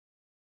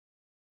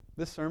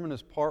This sermon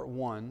is part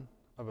one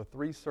of a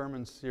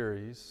three-sermon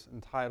series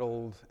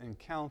entitled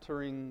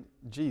Encountering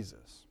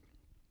Jesus.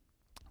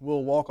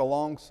 We'll walk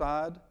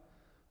alongside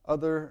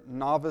other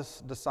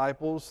novice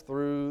disciples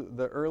through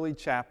the early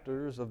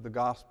chapters of the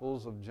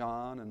Gospels of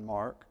John and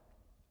Mark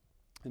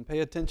and pay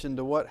attention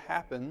to what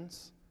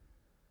happens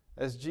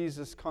as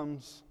Jesus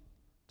comes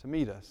to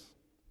meet us.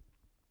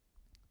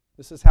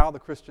 This is how the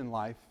Christian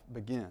life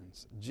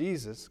begins.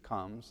 Jesus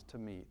comes to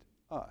meet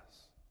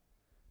us.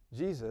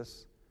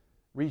 Jesus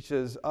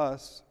reaches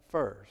us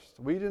first.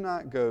 We do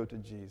not go to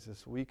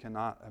Jesus. We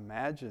cannot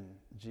imagine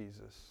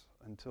Jesus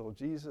until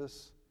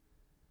Jesus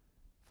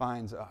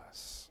finds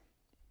us.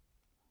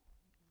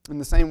 In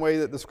the same way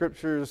that the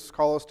Scriptures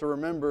call us to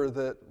remember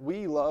that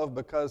we love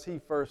because He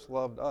first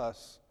loved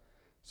us,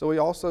 so we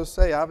also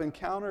say, I've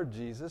encountered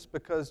Jesus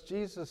because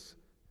Jesus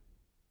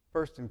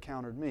first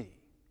encountered me.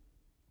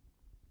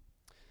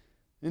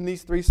 In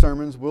these three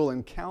sermons, we'll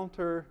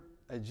encounter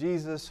a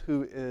Jesus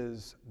who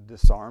is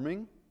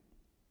disarming,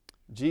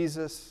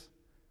 Jesus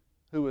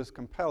who is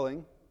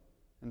compelling,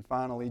 and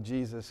finally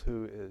Jesus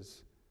who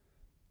is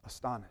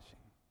astonishing.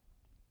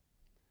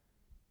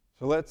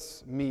 So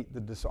let's meet the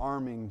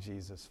disarming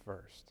Jesus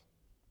first.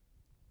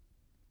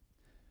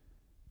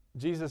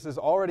 Jesus has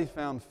already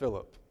found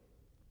Philip.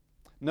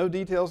 No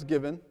details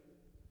given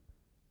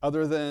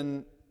other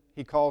than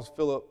he calls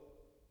Philip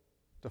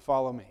to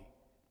follow me.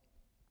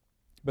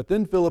 But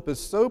then Philip is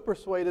so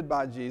persuaded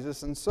by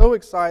Jesus and so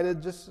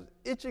excited, just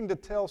itching to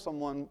tell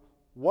someone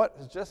what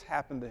has just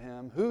happened to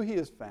him, who he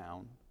has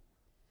found,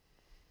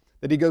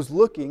 that he goes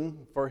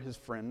looking for his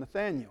friend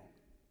Nathanael.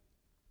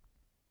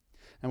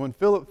 And when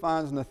Philip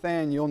finds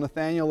Nathanael,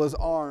 Nathanael is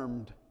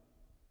armed,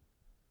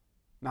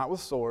 not with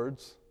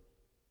swords,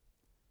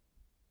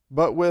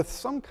 but with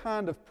some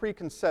kind of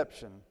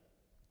preconception.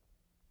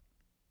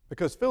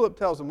 Because Philip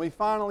tells him, we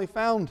finally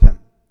found him.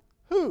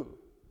 Who?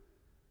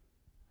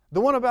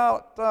 The one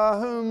about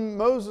whom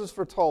Moses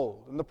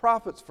foretold and the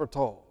prophets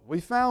foretold.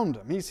 We found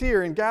him. He's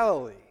here in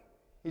Galilee.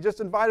 He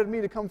just invited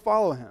me to come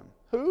follow him.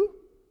 Who?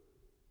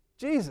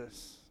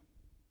 Jesus,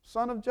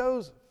 son of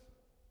Joseph,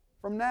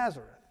 from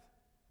Nazareth.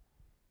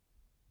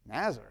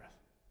 Nazareth?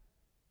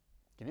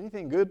 Can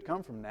anything good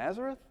come from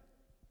Nazareth?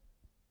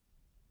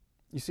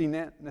 You see,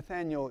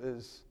 Nathanael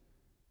is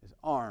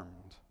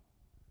armed.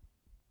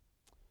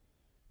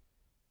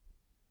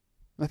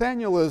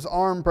 Nathanael is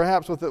armed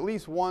perhaps with at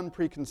least one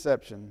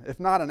preconception, if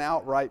not an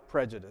outright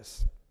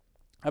prejudice,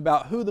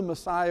 about who the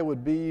Messiah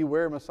would be,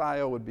 where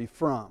Messiah would be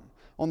from.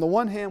 On the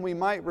one hand, we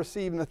might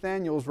receive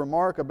Nathanael's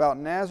remark about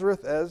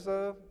Nazareth as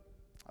a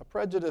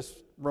prejudice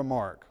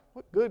remark.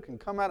 What good can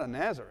come out of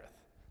Nazareth?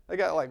 They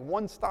got like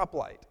one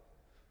stoplight.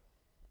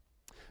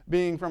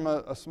 Being from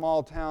a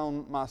small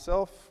town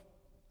myself,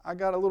 I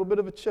got a little bit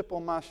of a chip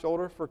on my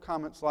shoulder for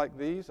comments like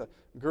these. I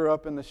grew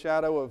up in the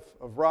shadow of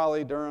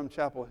Raleigh, Durham,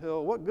 Chapel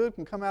Hill. What good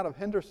can come out of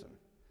Henderson?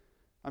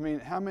 I mean,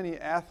 how many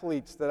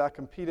athletes that I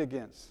compete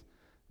against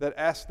that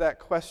ask that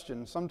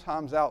question,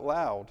 sometimes out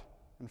loud,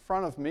 in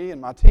front of me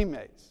and my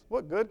teammates?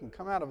 What good can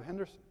come out of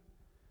Henderson?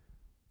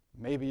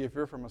 Maybe if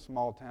you're from a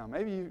small town,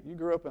 maybe you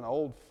grew up in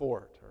Old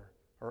Fort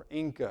or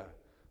Inca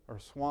or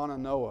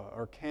Swannanoa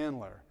or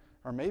Candler,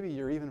 or maybe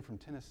you're even from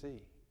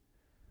Tennessee.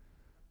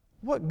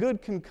 What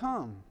good can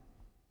come?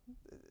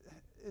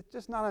 It's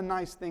just not a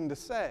nice thing to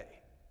say.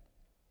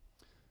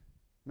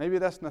 Maybe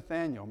that's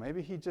Nathanael.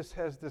 Maybe he just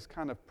has this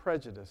kind of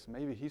prejudice.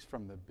 Maybe he's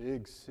from the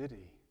big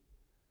city.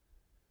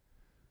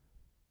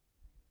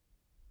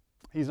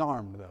 He's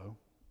armed, though.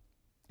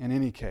 In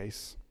any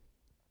case,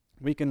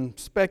 we can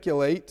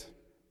speculate,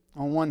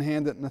 on one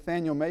hand, that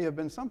Nathanael may have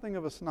been something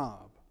of a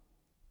snob.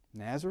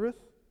 Nazareth?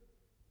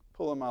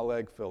 Pulling my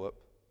leg, Philip.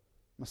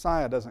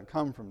 Messiah doesn't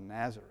come from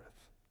Nazareth.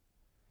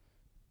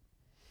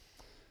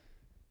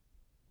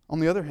 On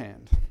the other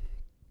hand,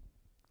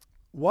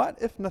 what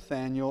if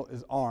Nathanael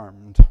is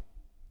armed?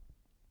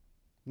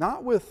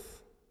 Not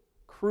with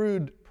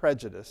crude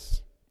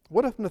prejudice.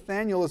 What if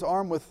Nathanael is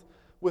armed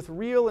with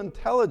real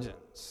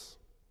intelligence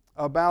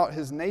about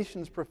his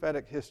nation's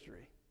prophetic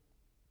history?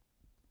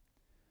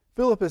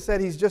 Philip has said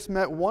he's just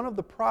met one of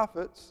the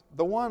prophets,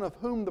 the one of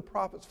whom the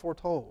prophets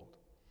foretold.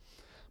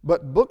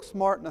 But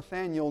book-smart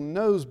Nathanael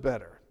knows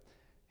better.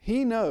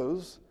 He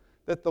knows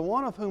that the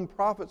one of whom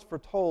prophets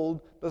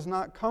foretold does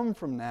not come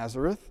from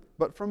Nazareth,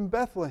 but from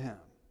Bethlehem.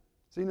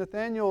 See,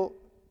 Nathanael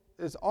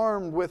is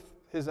armed with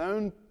his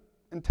own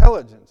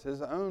intelligence,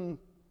 his own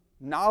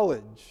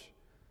knowledge,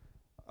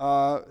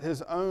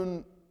 his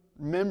own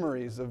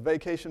memories of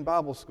Vacation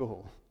Bible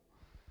School.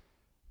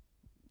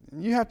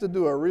 You have to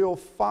do a real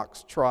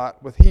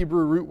foxtrot with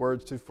Hebrew root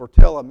words to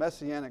foretell a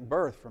messianic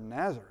birth from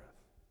Nazareth.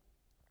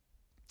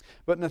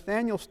 But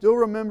Nathanael still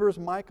remembers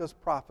Micah's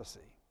prophecy.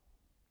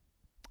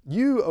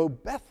 You, O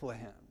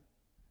Bethlehem,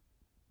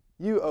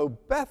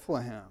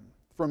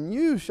 from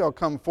you shall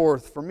come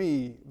forth for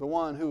me the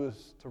one who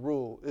is to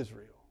rule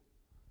Israel.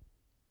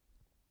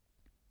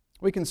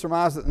 We can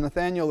surmise that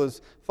Nathanael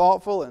is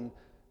thoughtful and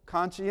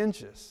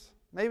conscientious.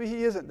 Maybe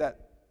he isn't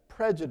that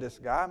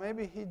prejudiced guy.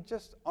 Maybe he's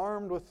just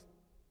armed with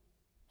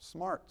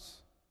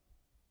smarts.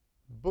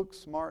 book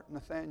smart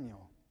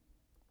Nathaniel.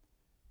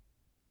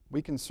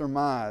 We can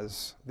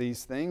surmise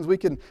these things. We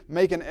can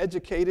make an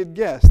educated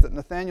guess that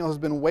Nathanael has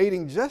been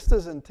waiting just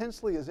as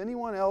intensely as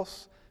anyone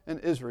else in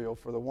Israel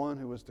for the one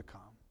who was to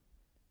come.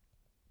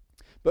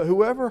 But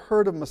whoever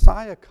heard of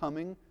Messiah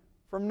coming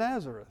from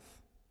Nazareth?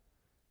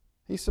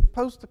 He's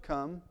supposed to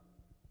come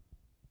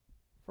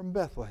from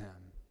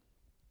Bethlehem.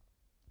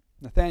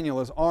 Nathanael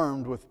is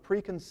armed with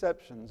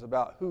preconceptions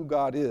about who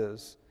God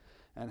is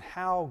and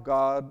how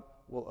God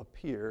will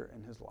appear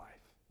in his life.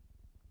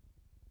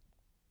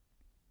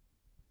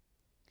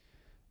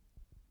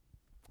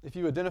 If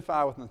you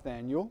identify with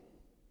Nathanael,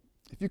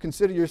 if you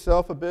consider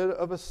yourself a bit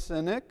of a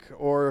cynic,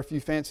 or if you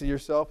fancy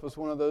yourself as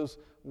one of those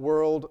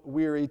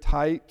world-weary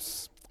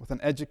types with an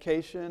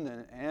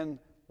education and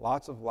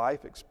lots of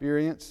life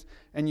experience,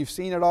 and you've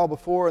seen it all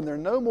before and there are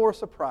no more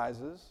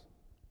surprises,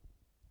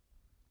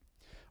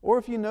 or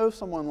if you know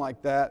someone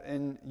like that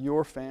in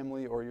your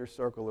family or your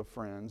circle of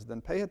friends, then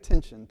pay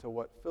attention to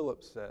what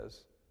Philip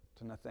says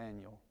to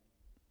Nathanael.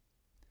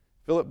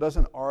 Philip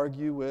doesn't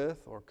argue with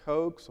or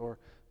coax or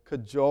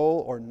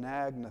cajole or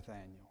nag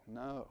Nathanael.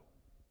 No.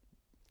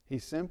 He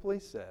simply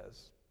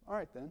says, all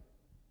right then,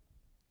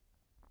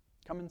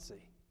 come and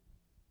see.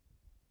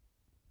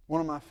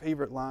 One of my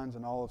favorite lines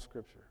in all of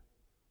Scripture.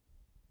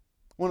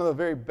 One of the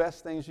very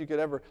best things you could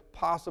ever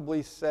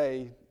possibly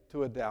say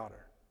to a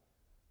doubter.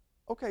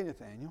 Okay,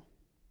 Nathanael,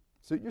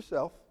 suit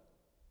yourself.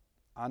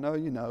 I know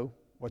you know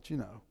what you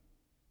know.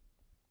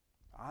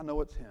 I know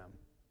it's him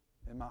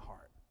in my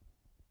heart.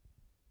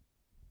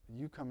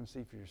 You come and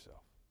see for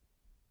yourself.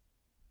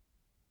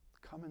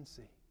 Come and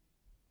see.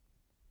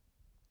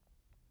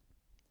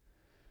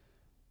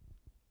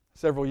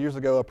 Several years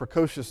ago, a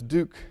precocious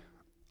Duke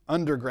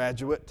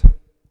undergraduate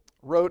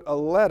wrote a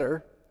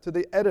letter to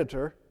the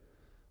editor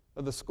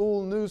of the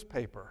school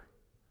newspaper,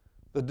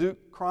 the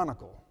Duke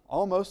Chronicle,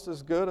 almost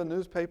as good a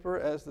newspaper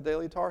as the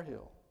Daily Tar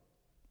Heel,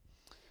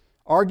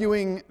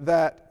 arguing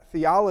that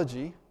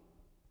theology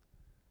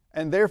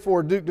and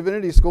therefore Duke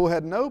Divinity School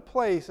had no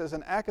place as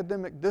an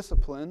academic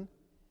discipline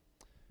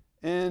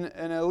in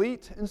an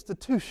elite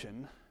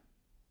institution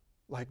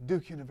like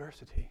Duke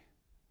University.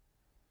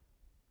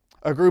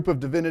 A group of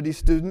divinity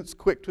students,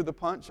 quick to the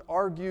punch,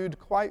 argued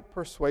quite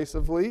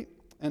persuasively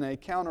in a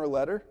counter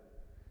letter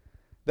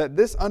that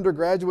this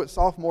undergraduate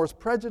sophomore's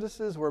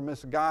prejudices were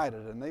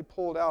misguided, and they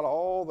pulled out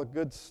all the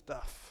good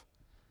stuff.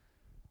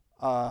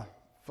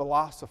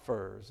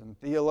 Philosophers and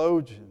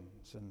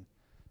theologians and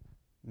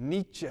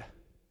Nietzsche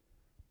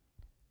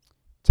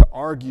to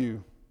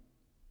argue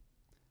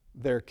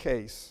their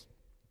case.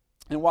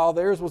 And while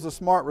theirs was a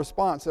smart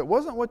response, it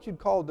wasn't what you'd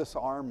call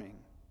disarming.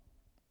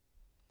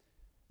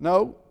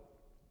 No,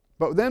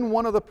 but then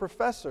one of the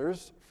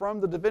professors from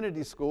the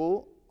divinity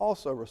school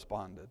also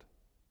responded.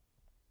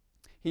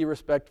 He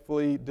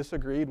respectfully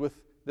disagreed with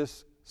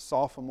this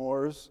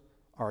sophomore's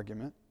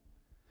argument.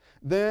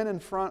 Then, in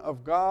front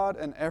of God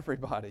and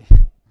everybody,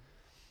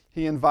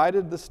 he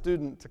invited the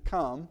student to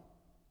come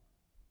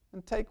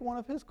and take one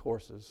of his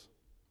courses,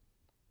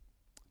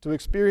 to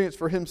experience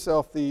for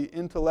himself the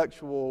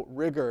intellectual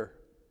rigor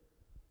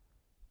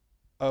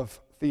of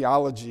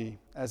theology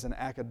as an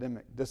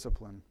academic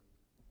discipline,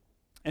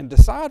 and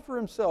decide for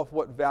himself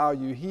what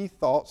value he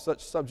thought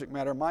such subject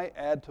matter might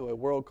add to a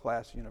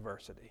world-class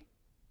university.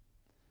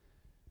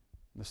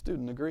 The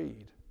student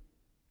agreed.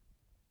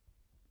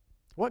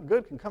 What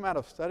good can come out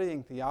of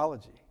studying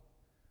theology?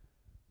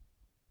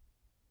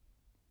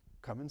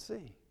 Come and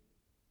see.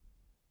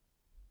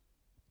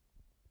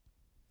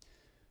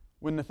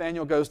 When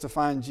Nathanael goes to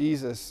find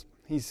Jesus,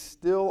 he's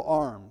still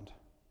armed.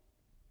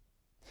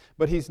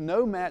 But he's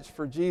no match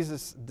for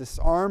Jesus'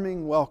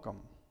 disarming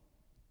welcome.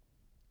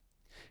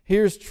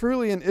 Here's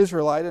truly an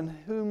Israelite in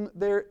whom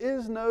there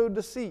is no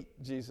deceit,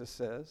 Jesus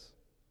says.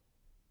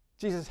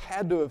 Jesus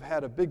had to have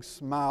had a big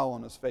smile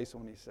on his face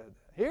when he said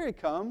that. Here he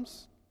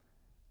comes.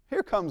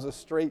 Here comes a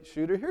straight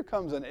shooter. Here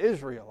comes an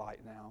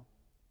Israelite now,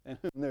 in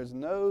whom there's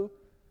no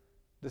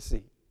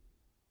deceit.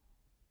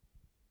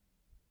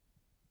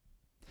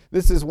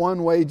 This is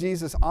one way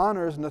Jesus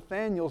honors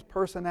Nathanael's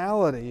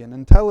personality and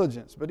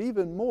intelligence, but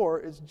even more,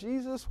 it's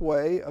Jesus'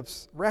 way of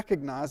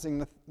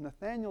recognizing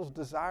Nathanael's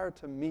desire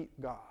to meet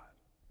God.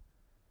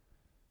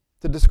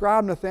 To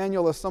describe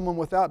Nathanael as someone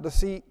without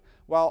deceit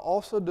while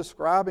also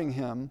describing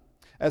him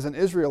as an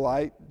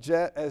Israelite,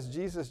 as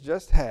Jesus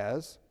just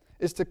has,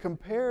 is to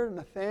compare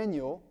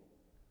Nathanael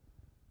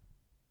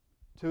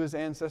to his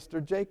ancestor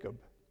Jacob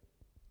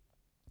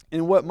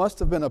in what must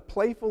have been a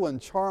playful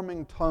and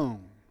charming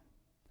tone.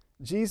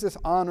 Jesus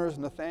honors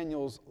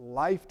Nathanael's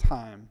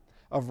lifetime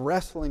of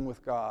wrestling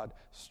with God,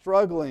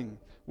 struggling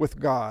with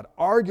God,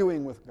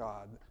 arguing with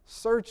God,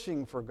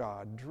 searching for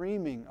God,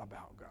 dreaming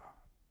about God,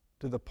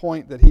 to the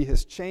point that he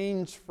has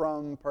changed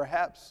from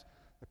perhaps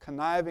the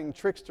conniving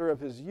trickster of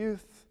his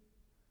youth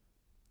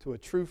to a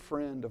true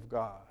friend of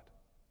God.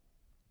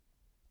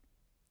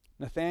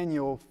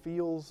 Nathanael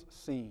feels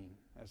seen,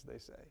 as they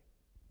say.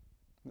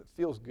 It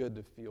feels good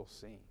to feel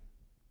seen.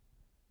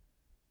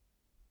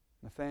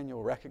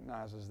 Nathanael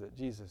recognizes that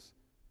Jesus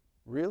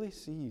really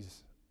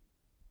sees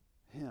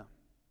Him.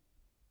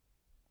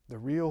 The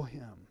real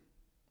Him.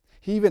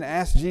 He even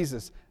asked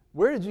Jesus,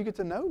 "Where did you get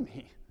to know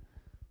me?"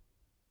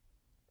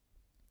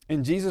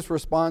 And Jesus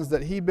responds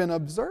that he'd been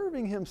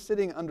observing him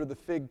sitting under the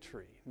fig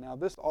tree. Now,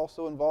 this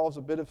also involves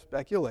a bit of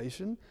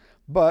speculation,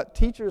 but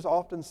teachers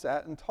often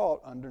sat and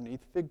taught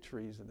underneath fig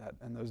trees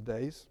in those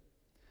days.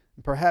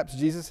 And perhaps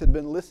Jesus had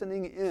been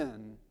listening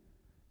in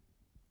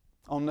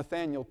on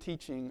Nathanael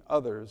teaching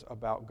others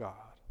about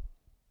God.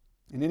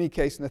 In any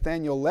case,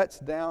 Nathanael lets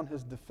down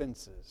his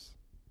defenses,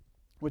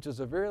 which is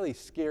a very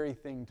scary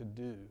thing to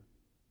do.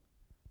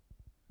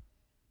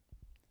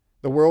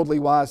 The worldly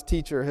wise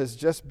teacher has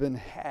just been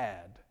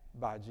had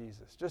by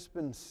Jesus, just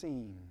been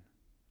seen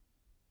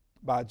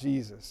by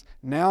Jesus.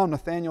 Now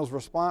Nathanael's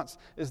response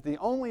is the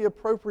only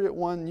appropriate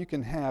one you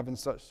can have in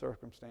such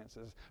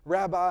circumstances.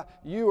 "Rabbi,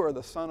 you are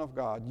the Son of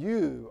God.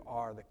 You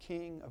are the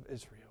King of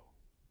Israel."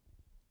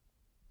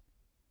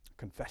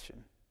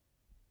 Confession.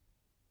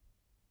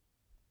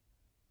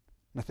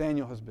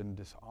 Nathanael has been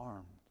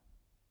disarmed,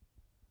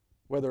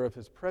 whether of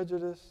his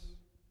prejudice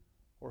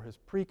or his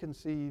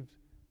preconceived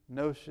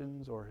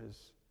notions or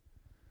his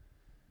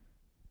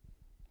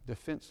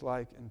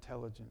defense-like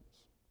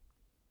intelligence.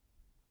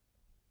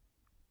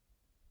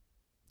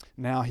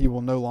 Now he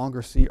will no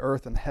longer see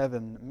earth and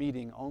heaven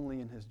meeting only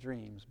in his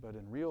dreams, but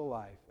in real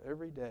life,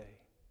 every day.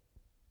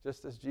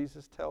 Just as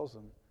Jesus tells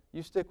him,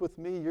 "You stick with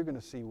me, you're going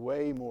to see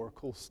way more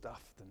cool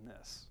stuff than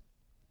this."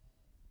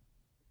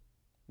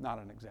 Not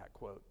an exact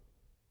quote.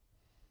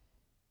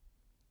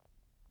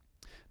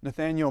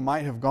 Nathanael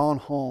might have gone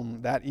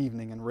home that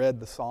evening and read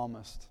the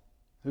psalmist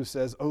who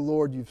says, "O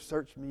Lord, you've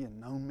searched me and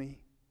known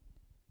me.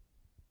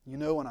 You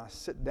know when I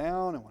sit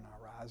down and when I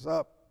rise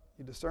up.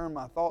 You discern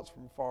my thoughts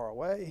from far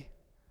away.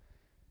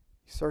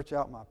 You search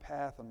out my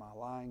path and my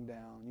lying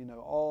down. You know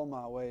all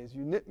my ways.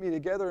 You knit me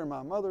together in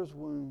my mother's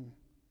womb."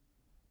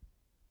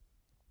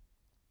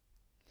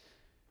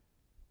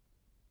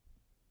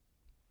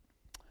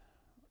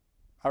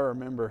 I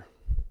remember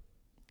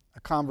a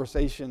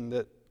conversation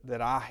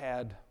that I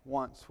had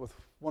once with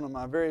one of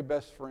my very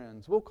best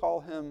friends. We'll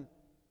call him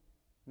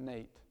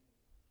Nate.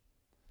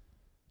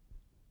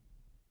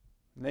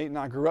 Nate and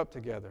I grew up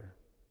together.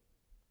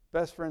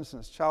 Best friends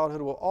since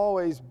childhood, will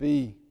always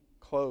be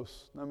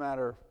close no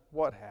matter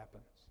what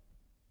happens.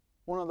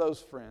 One of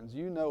those friends,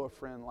 you know a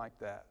friend like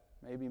that,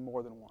 maybe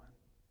more than one.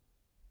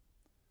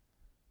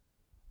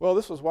 Well,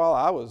 this was while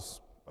I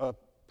was a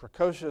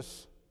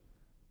precocious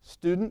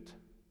student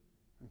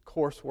in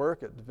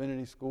coursework at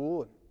Divinity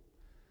School. And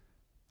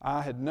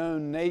I had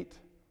known Nate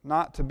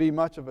not to be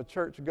much of a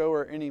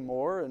churchgoer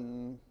anymore,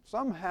 and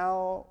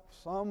somehow,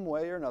 some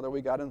way or another,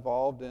 we got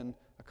involved in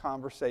a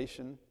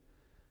conversation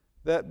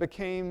that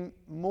became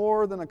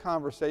more than a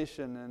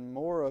conversation and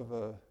more of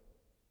a,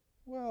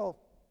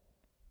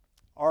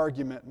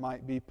 argument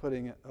might be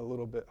putting it a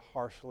little bit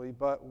harshly,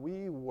 but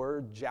we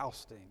were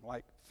jousting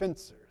like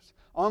fencers,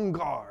 on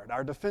guard.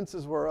 Our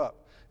defenses were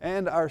up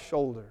and our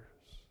shoulders.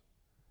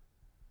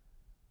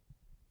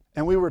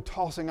 And we were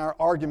tossing our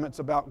arguments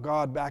about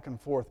God back and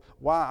forth.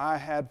 Why I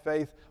had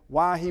faith,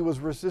 why he was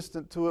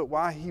resistant to it,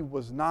 why he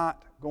was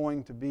not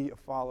going to be a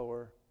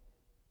follower.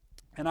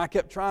 And I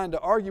kept trying to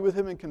argue with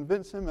him and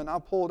convince him, and I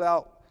pulled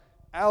out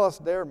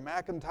Alasdair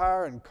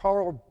MacIntyre and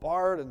Karl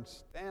Barth and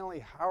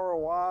Stanley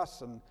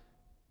Hauerwas and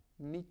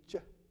Nietzsche.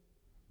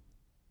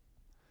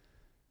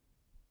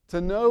 To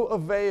no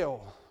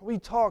avail. We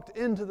talked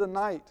into the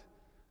night.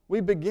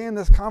 We began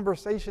this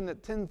conversation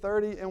at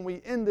 10:30 and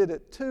we ended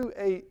at 2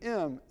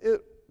 a.m.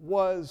 It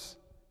was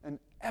an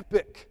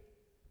epic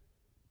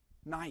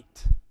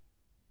night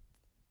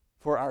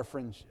for our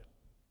friendship.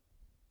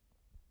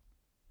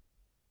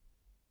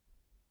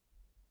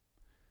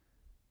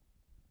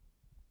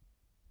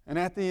 And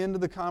at the end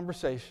of the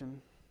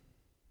conversation,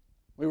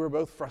 we were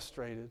both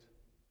frustrated.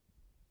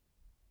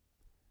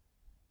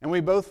 And we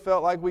both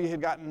felt like we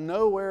had gotten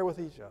nowhere with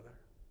each other.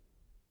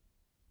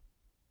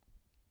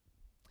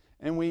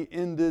 And we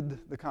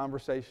ended the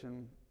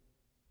conversation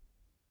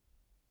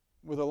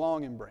with a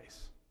long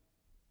embrace.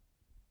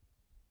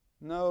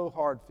 No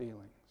hard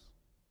feelings.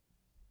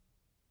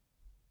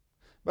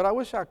 But I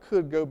wish I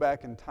could go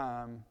back in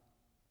time,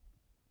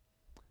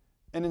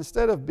 and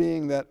instead of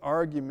being that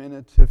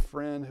argumentative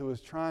friend who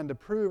was trying to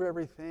prove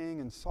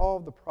everything and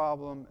solve the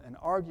problem and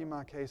argue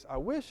my case, I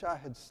wish I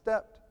had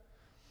stepped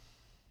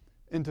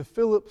into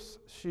Philip's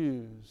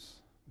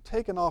shoes,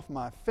 taken off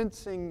my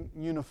fencing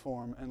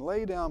uniform and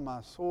lay down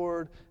my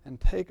sword and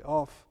take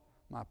off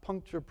my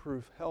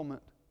puncture-proof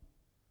helmet,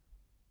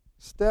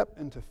 step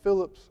into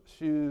Philip's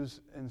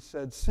shoes and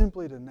said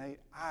simply to Nate,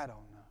 I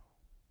don't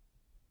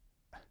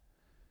know.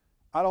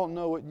 I don't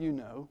know what you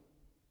know.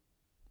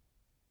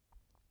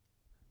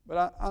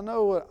 But I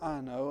know what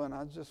I know, and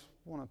I just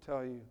want to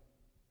tell you,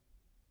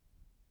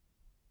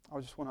 I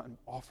just want to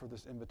offer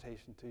this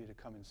invitation to you to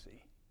come and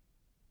see.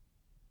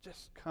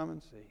 Just come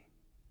and see.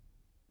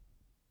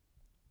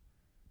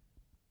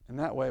 And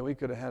that way we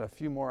could have had a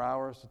few more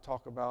hours to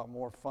talk about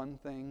more fun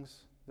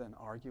things than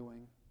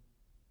arguing.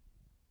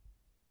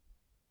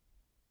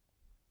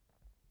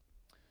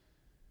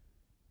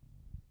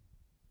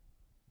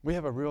 We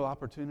have a real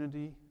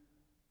opportunity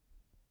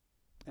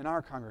in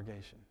our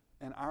congregation,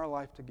 in our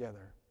life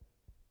together,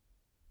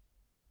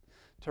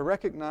 to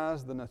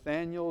recognize the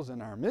Nathaniels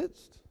in our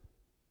midst,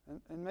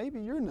 and maybe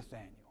you're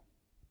Nathaniel.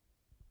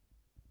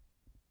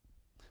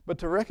 But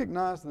to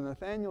recognize the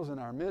Nathaniels in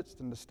our midst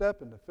and to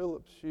step into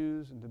Philip's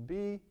shoes and to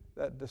be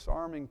that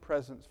disarming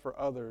presence for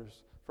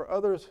others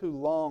who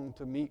long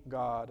to meet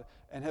God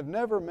and have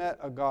never met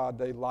a God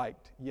they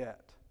liked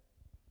yet.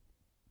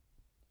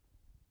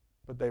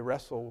 But they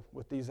wrestle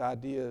with these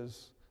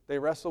ideas. They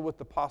wrestle with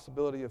the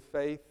possibility of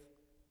faith.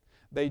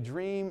 They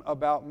dream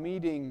about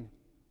meeting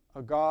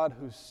a God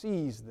who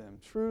sees them,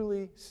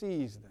 truly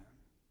sees them.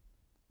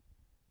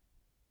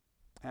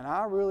 And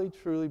I really,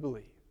 truly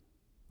believe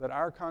that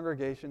our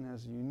congregation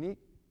has a unique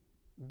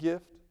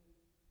gift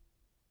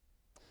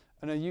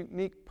and a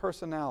unique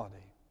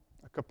personality,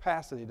 a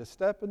capacity to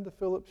step into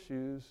Philip's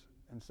shoes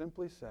and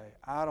simply say,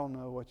 I don't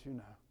know what you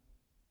know,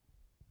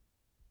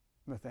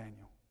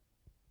 Nathaniel,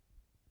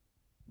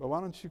 but why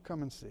don't you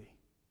come and see?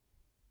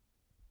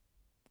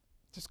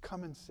 Just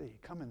come and see.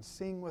 Come and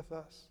sing with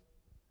us.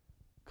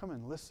 Come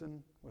and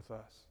listen with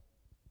us.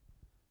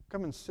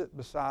 Come and sit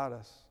beside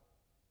us.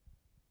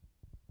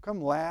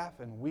 Come laugh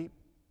and weep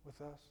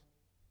with us.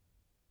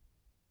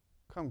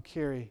 Come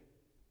carry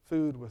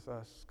food with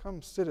us.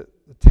 Come sit at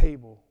the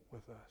table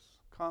with us.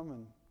 Come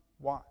and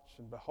watch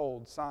and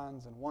behold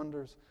signs and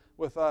wonders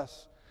with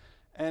us.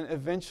 And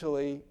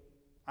eventually,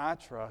 I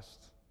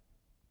trust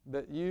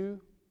that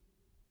you,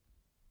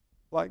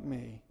 like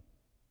me,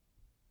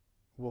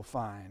 will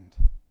find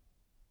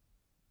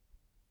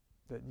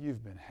that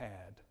you've been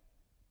had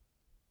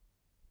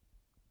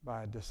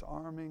by a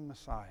disarming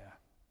Messiah.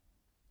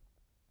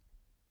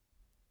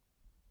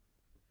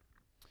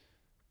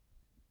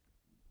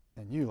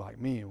 And you, like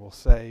me, will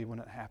say when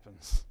it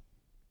happens,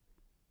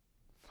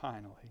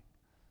 finally,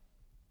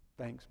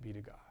 thanks be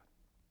to God.